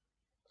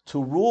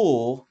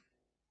rule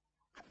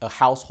a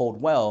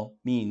household well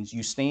means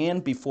you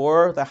stand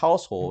before the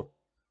household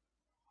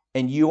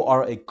and you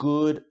are a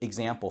good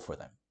example for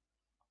them.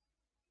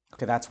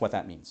 Okay, that's what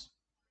that means.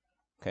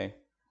 Okay,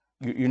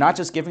 you're not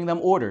just giving them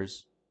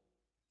orders.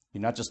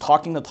 You're not just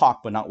talking the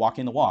talk but not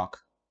walking the walk.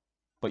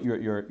 But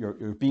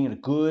you're being a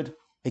good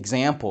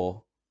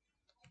example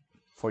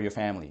for your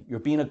family. You're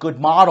being a good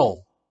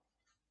model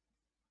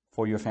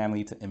for your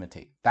family to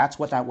imitate. That's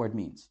what that word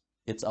means.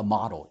 It's a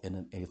model,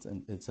 and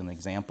it's an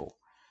example.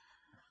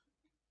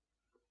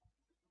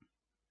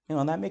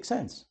 And that makes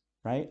sense,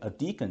 right? A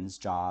deacon's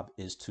job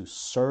is to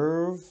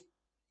serve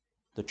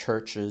the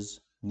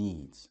church's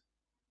needs.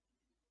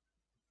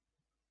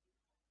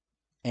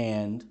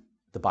 And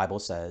the Bible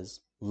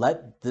says,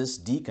 let this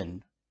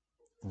deacon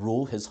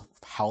rule his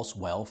house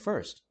well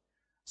first.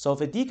 So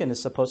if a deacon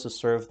is supposed to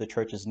serve the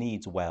church's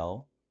needs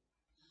well,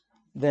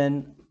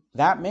 then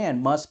that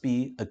man must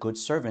be a good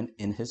servant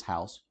in his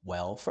house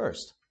well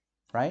first,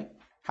 right?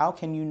 How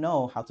can you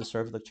know how to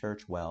serve the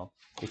church well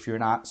if you're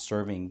not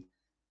serving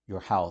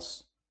your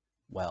house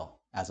well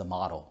as a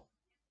model,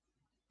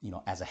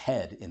 as a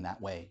head in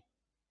that way?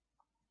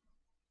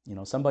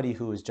 Somebody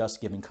who is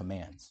just giving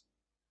commands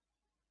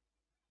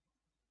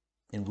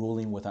and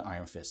ruling with an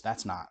iron fist,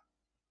 that's not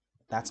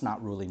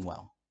ruling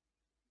well.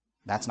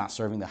 That's not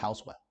serving the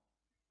house well.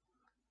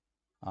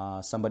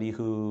 Somebody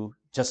who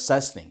just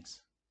says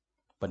things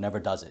but never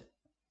does it,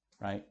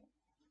 right?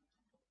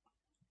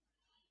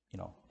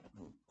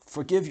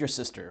 Forgive your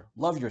sister,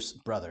 love your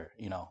brother,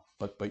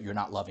 but you're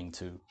not loving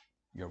to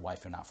your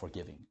wife, you're not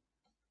forgiving.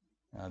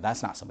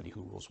 That's not somebody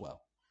who rules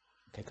well,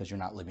 okay? Because you're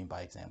not living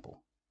by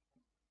example.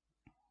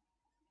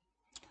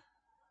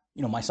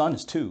 My son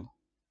is 2.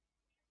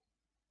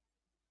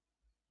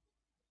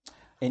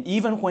 And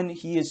even when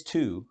he is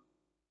 2,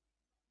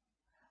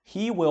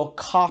 he will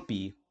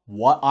copy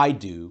what I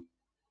do.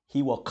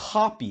 He will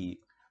copy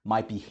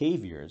my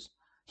behaviors.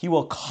 He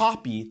will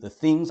copy the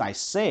things I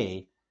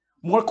say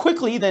more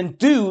quickly than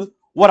do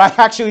what I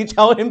actually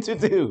tell him to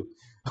do.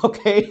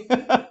 Okay?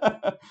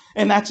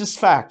 And that's just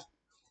fact.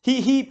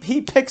 He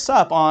picks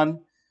up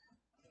on,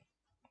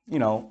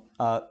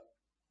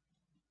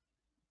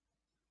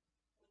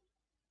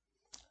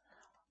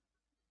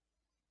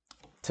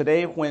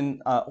 today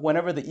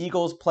whenever the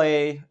Eagles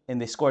play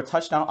and they score a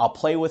touchdown, I'll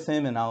play with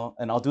him and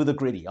I'll do the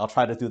gritty. I'll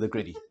try to do the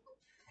gritty.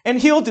 And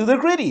he'll do the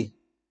gritty.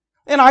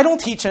 And I don't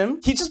teach him.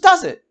 He just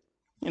does it.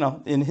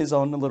 In his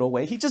own little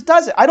way. He just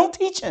does it. I don't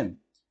teach him.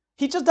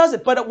 He just does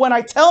it. But when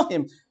I tell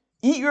him,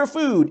 eat your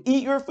food,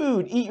 eat your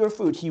food, eat your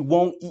food, he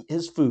won't eat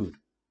his food.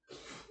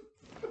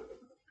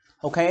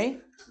 Okay?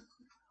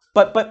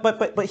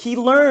 But he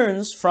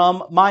learns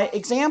from my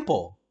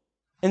example.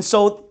 And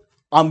so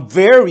I'm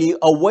very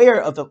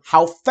aware of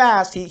how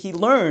fast he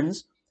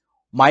learns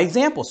my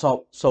example.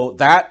 So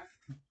that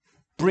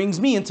brings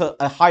me into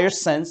a higher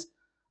sense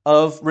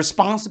of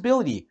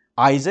responsibility.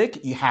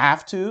 Isaac, you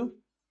have to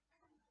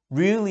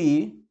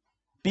really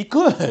be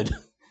good,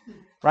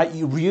 right?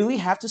 You really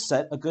have to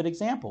set a good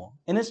example.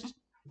 And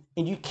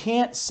you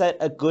can't set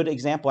a good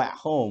example at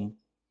home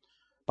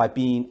by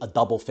being a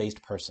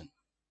double-faced person.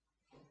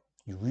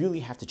 You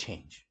really have to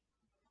change.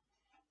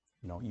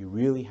 You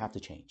really have to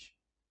change.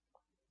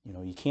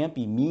 You can't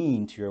be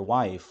mean to your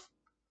wife,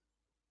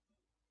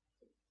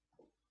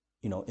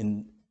 in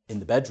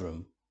the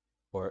bedroom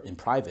or in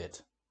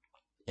private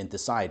and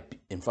decide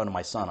in front of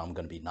my son I'm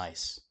going to be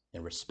nice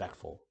and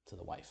respectful to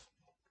the wife,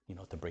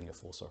 to bring it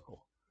full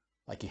circle.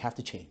 Like, you have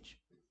to change.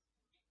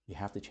 You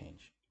have to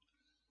change.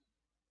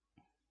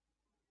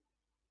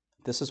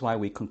 This is why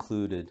we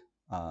concluded,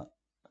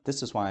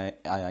 this is why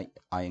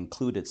I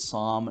included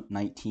Psalm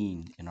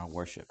 19 in our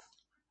worship.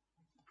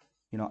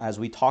 As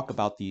we talk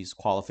about these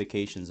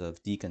qualifications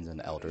of deacons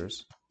and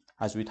elders,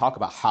 as we talk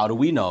about how do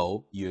we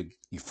know, you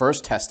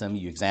first test them,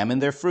 you examine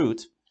their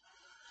fruit.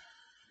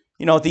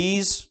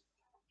 These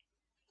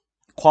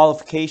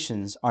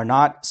qualifications are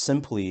not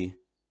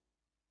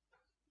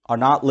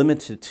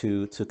limited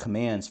to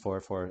commands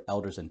for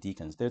elders and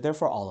deacons. They're there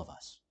for all of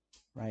us,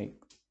 right?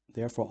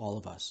 They're for all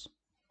of us.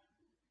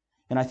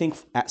 And I think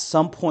at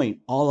some point,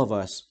 all of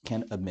us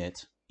can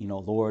admit,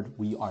 Lord,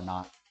 we are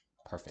not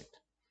perfect.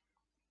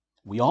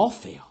 We all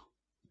fail,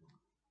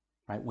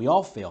 right? We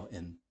all fail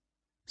in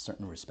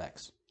certain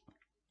respects.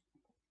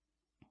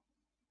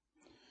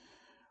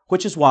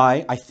 Which is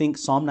why I think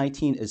Psalm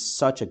 19 is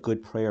such a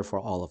good prayer for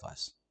all of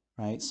us,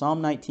 right?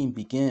 Psalm 19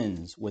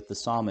 begins with the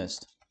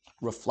psalmist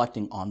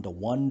reflecting on the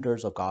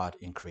wonders of God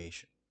in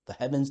creation. The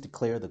heavens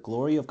declare the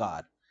glory of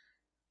God,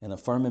 and the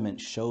firmament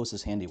shows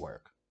his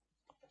handiwork.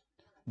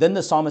 Then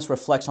the psalmist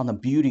reflects on the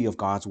beauty of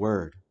God's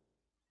word,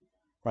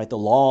 right? The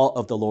law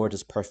of the Lord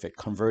is perfect,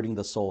 converting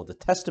the soul. The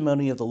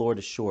testimony of the Lord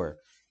is sure,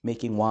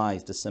 making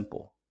wise the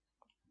simple.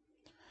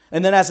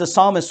 And then as the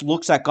psalmist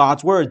looks at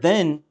God's word,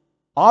 then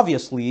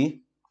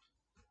obviously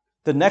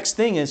the next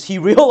thing is he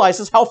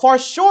realizes how far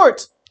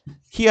short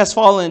he has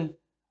fallen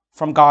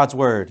from God's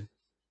word.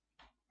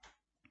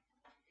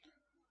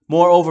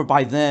 Moreover,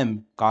 by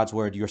them, God's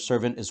word, your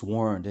servant is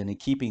warned, and in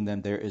keeping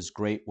them there is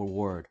great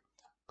reward.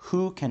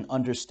 Who can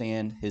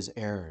understand his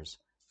errors?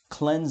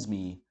 Cleanse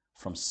me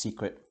from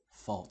secret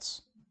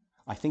faults.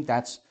 I think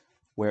that's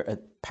where a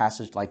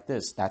passage like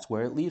this, that's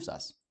where it leaves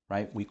us,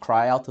 right? We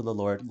cry out to the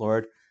Lord,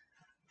 Lord,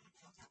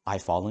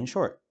 I've fallen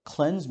short.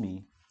 Cleanse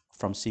me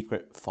from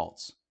secret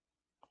faults.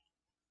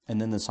 And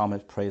then the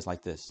psalmist prays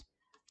like this: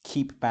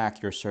 keep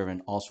back your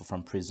servant also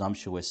from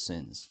presumptuous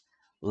sins.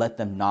 Let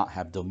them not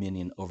have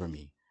dominion over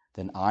me.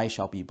 Then I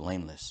shall be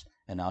blameless,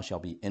 and I shall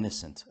be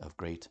innocent of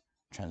great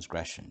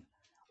transgression.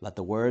 Let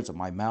the words of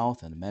my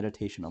mouth and the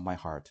meditation of my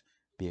heart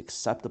be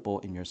acceptable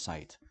in your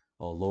sight.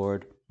 O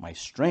Lord, my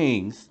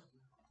strength,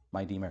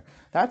 my Redeemer.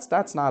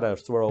 That's not a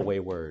throwaway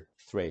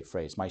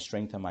phrase, my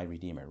strength and my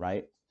Redeemer,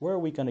 right? Where are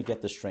we going to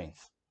get the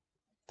strength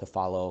to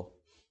follow,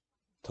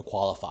 to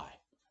qualify?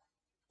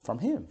 From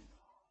him,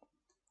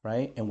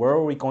 right? And where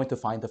are we going to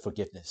find the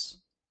forgiveness?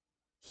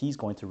 He's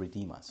going to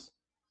redeem us,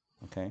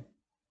 okay?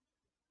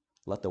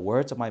 Let the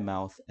words of my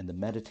mouth and the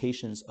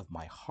meditations of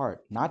my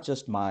heart, not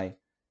just my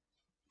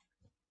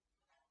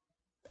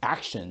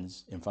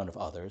actions in front of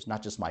others,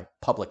 not just my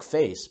public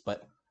face,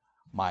 but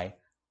my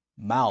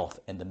mouth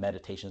and the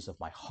meditations of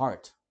my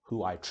heart,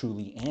 who I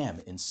truly am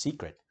in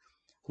secret.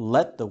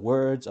 Let the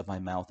words of my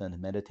mouth and the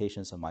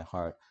meditations of my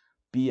heart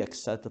be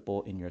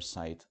acceptable in your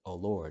sight, O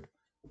Lord,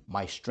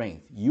 my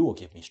strength. You will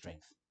give me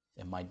strength,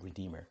 and my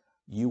Redeemer,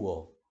 you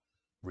will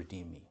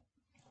redeem me.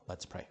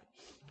 Let's pray.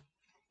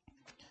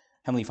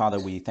 Heavenly Father,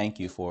 we thank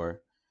you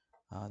for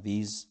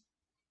these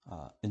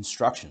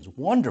instructions,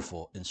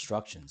 wonderful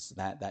instructions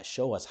that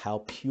show us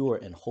how pure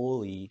and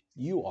holy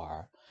you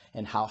are,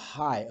 and how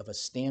high of a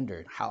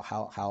standard,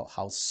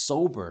 how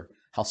somber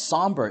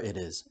it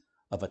is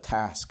of a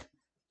task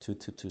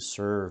to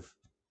serve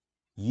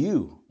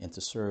you and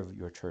to serve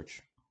your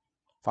church.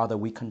 Father,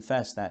 we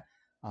confess that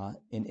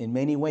in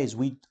many ways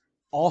we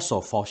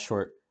also fall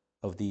short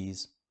of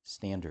these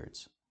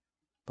standards.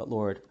 But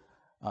Lord,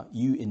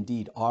 you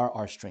indeed are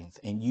our strength,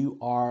 and you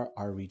are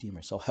our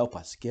Redeemer. So help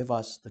us, give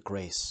us the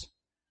grace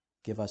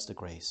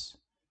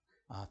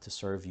to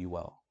serve you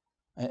well.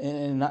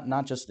 And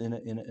not just in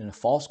a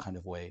false kind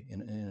of way,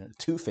 in a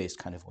two-faced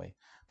kind of way,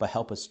 but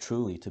help us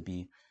truly to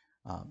be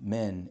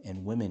men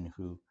and women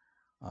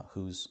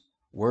whose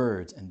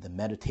words and the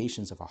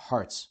meditations of our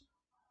hearts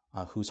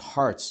whose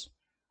hearts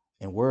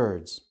and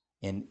words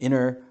and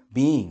inner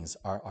beings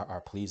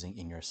are pleasing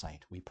in your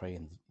sight. We pray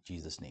in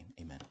Jesus' name.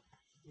 Amen.